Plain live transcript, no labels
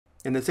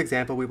In this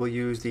example, we will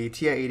use the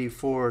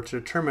TI-84 to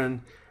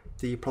determine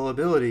the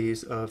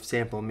probabilities of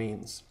sample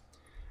means.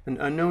 An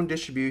unknown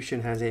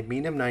distribution has a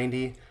mean of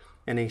 90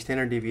 and a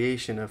standard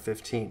deviation of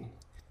 15.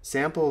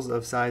 Samples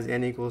of size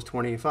n equals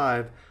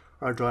 25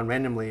 are drawn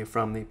randomly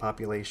from the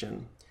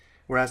population.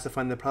 We're asked to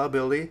find the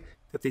probability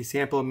that the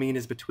sample mean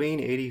is between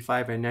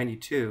 85 and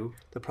 92,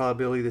 the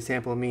probability the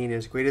sample mean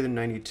is greater than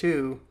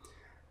 92,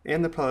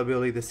 and the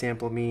probability the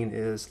sample mean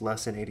is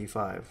less than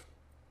 85.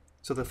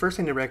 So the first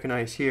thing to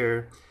recognize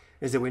here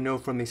is that we know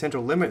from the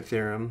central limit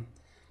theorem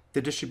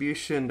the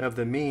distribution of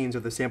the means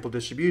of the sample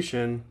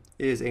distribution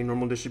is a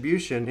normal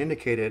distribution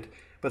indicated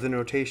by the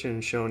notation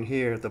shown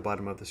here at the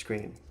bottom of the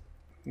screen,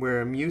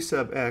 where mu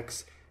sub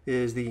x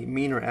is the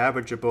mean or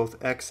average of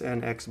both x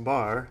and x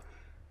bar,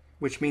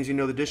 which means you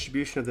know the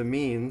distribution of the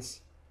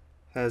means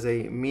has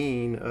a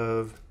mean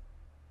of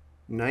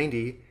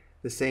 90,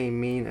 the same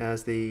mean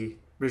as the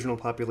original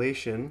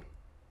population,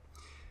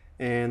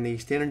 and the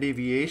standard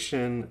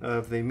deviation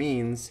of the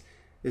means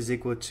is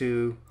equal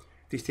to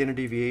the standard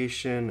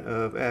deviation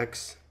of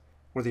x,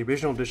 or the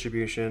original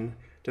distribution,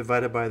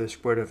 divided by the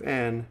square root of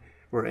n,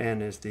 where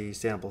n is the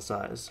sample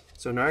size.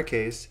 So in our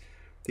case,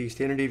 the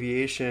standard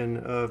deviation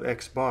of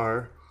x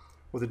bar,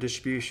 or the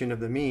distribution of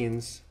the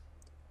means,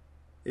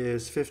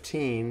 is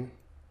 15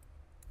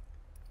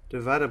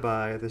 divided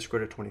by the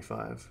square root of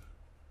 25.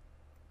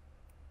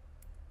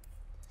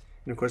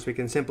 And of course we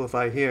can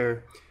simplify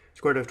here.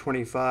 Square root of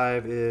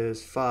 25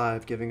 is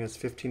 5, giving us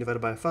 15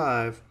 divided by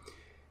 5,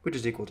 which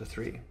is equal to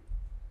 3.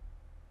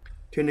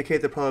 To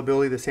indicate the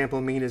probability the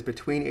sample mean is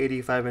between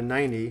 85 and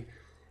 90,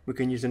 we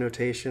can use the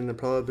notation the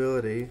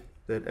probability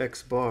that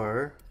x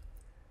bar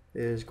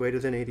is greater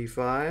than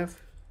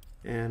 85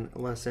 and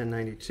less than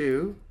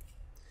 92.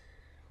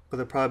 For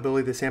the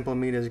probability the sample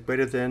mean is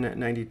greater than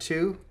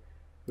 92,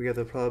 we have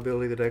the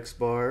probability that x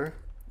bar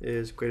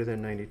is greater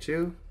than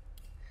 92.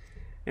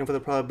 And for the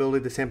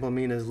probability the sample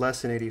mean is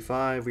less than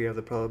 85, we have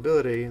the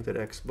probability that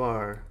x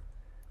bar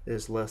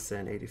is less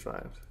than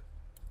 85.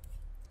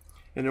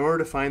 In order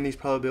to find these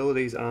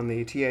probabilities on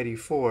the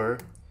TI-84,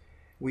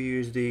 we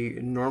use the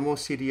normal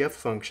CDF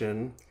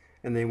function,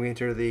 and then we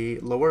enter the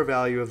lower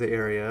value of the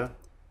area,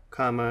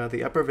 comma,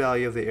 the upper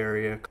value of the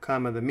area,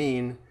 comma, the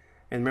mean.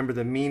 And remember,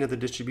 the mean of the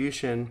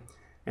distribution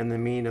and the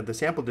mean of the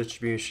sample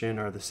distribution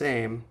are the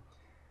same,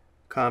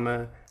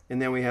 comma,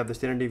 and then we have the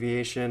standard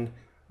deviation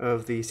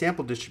of the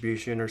sample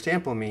distribution, or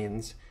sample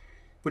means,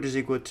 which is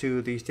equal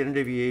to the standard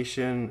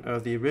deviation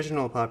of the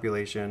original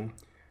population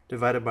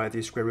divided by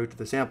the square root of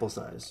the sample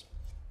size.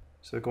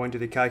 So going to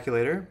the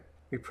calculator,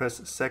 we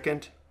press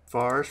second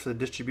vars for the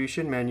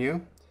distribution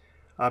menu,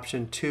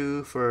 option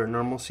 2 for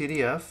normal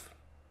CDF.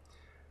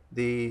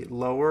 The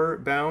lower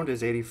bound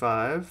is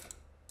 85,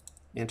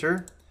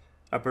 enter.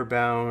 Upper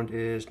bound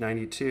is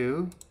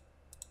 92,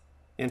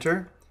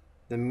 enter.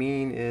 The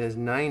mean is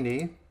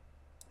 90,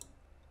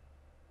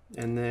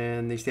 and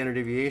then the standard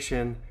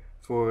deviation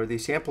for the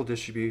sample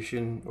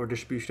distribution, or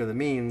distribution of the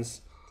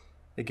means,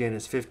 again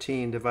is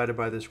 15 divided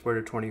by the square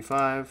root of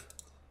 25,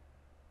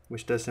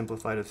 which does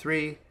simplify to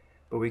 3,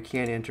 but we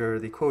can enter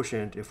the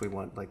quotient if we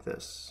want, like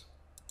this.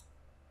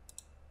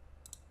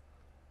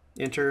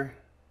 Enter,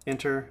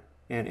 enter,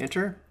 and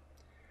enter.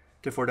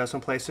 To 4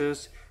 decimal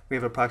places, we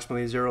have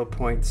approximately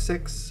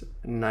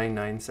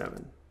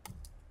 0.6997.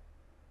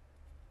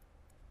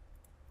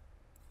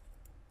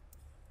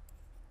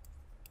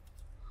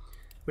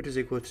 which is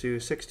equal to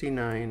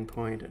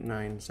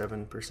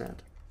 69.97%.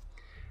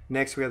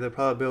 Next, we have the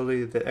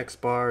probability that x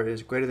bar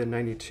is greater than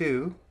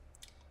 92.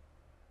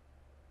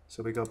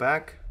 So we go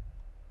back.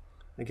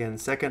 Again,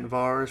 second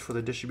vars for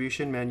the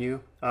distribution menu,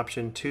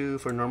 option 2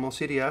 for normal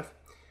CDF.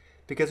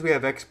 Because we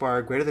have x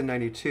bar greater than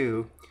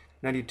 92,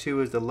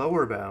 92 is the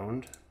lower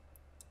bound,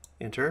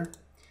 enter.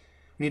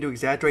 We need to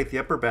exaggerate the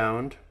upper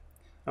bound.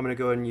 I'm going to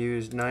go ahead and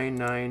use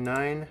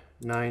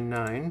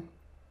 99999,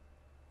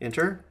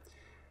 enter.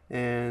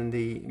 And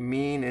the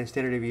mean and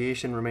standard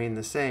deviation remain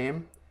the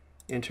same.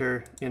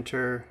 Enter,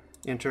 enter,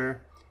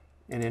 enter,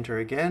 and enter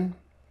again.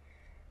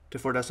 To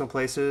 4 decimal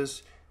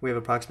places, we have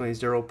approximately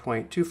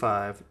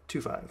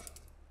 0.2525.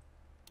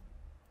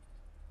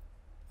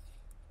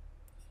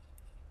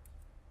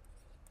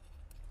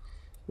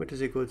 which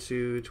is equal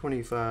to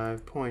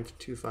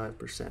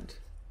 25.25%.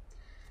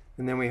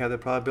 And then we have the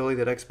probability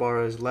that x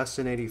bar is less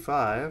than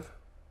 85.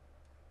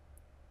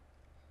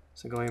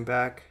 So going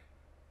back,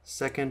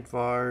 second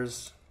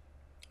vars,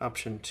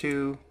 option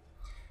 2.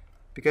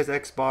 Because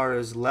x bar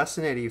is less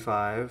than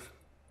 85,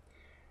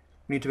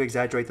 we need to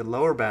exaggerate the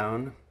lower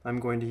bound. I'm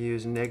going to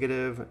use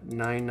negative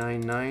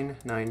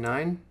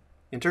 99999,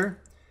 enter.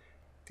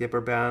 The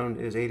upper bound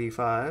is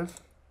 85,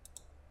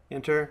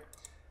 enter.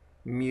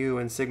 Mu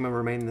and sigma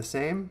remain the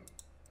same,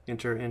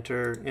 enter,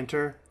 enter,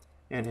 enter,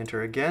 and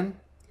enter again.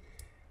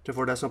 To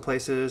 4 decimal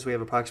places, we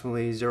have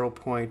approximately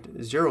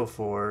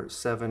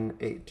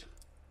 0.0478.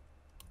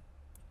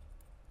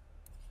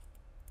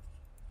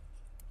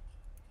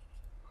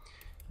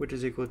 which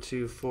is equal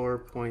to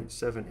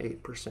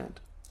 4.78%.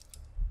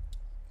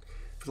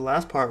 For the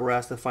last part, we're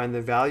asked to find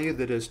the value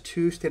that is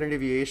 2 standard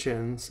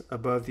deviations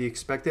above the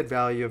expected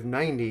value of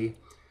 90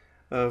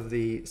 of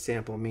the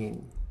sample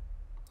mean.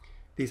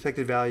 The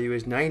expected value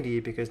is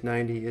 90 because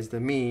 90 is the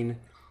mean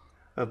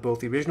of both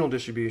the original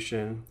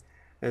distribution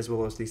as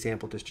well as the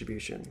sample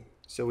distribution.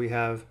 So we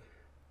have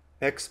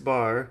x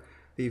bar,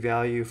 the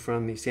value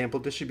from the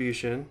sample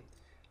distribution,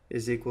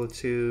 is equal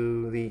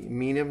to the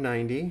mean of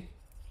 90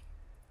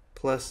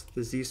 plus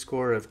the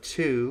z-score of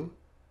 2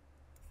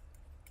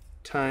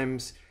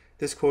 times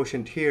this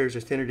quotient here is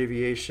a standard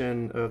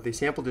deviation of the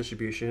sample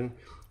distribution,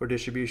 or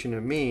distribution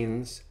of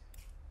means,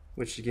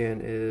 which again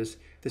is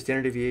the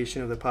standard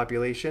deviation of the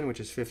population, which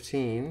is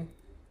 15,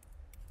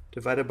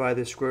 divided by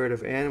the square root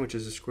of n, which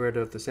is the square root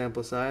of the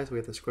sample size. We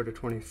have the square root of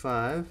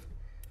 25.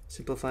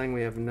 Simplifying,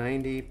 we have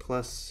 90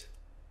 plus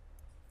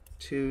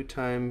 2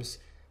 times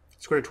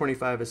square root of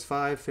 25 is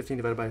 5. 15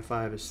 divided by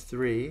 5 is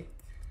 3,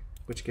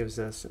 which gives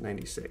us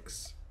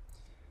 96.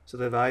 So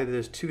the value that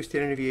is 2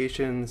 standard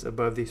deviations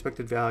above the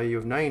expected value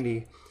of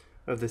 90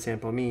 of the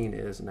sample mean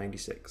is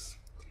 96.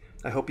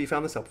 I hope you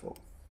found this helpful.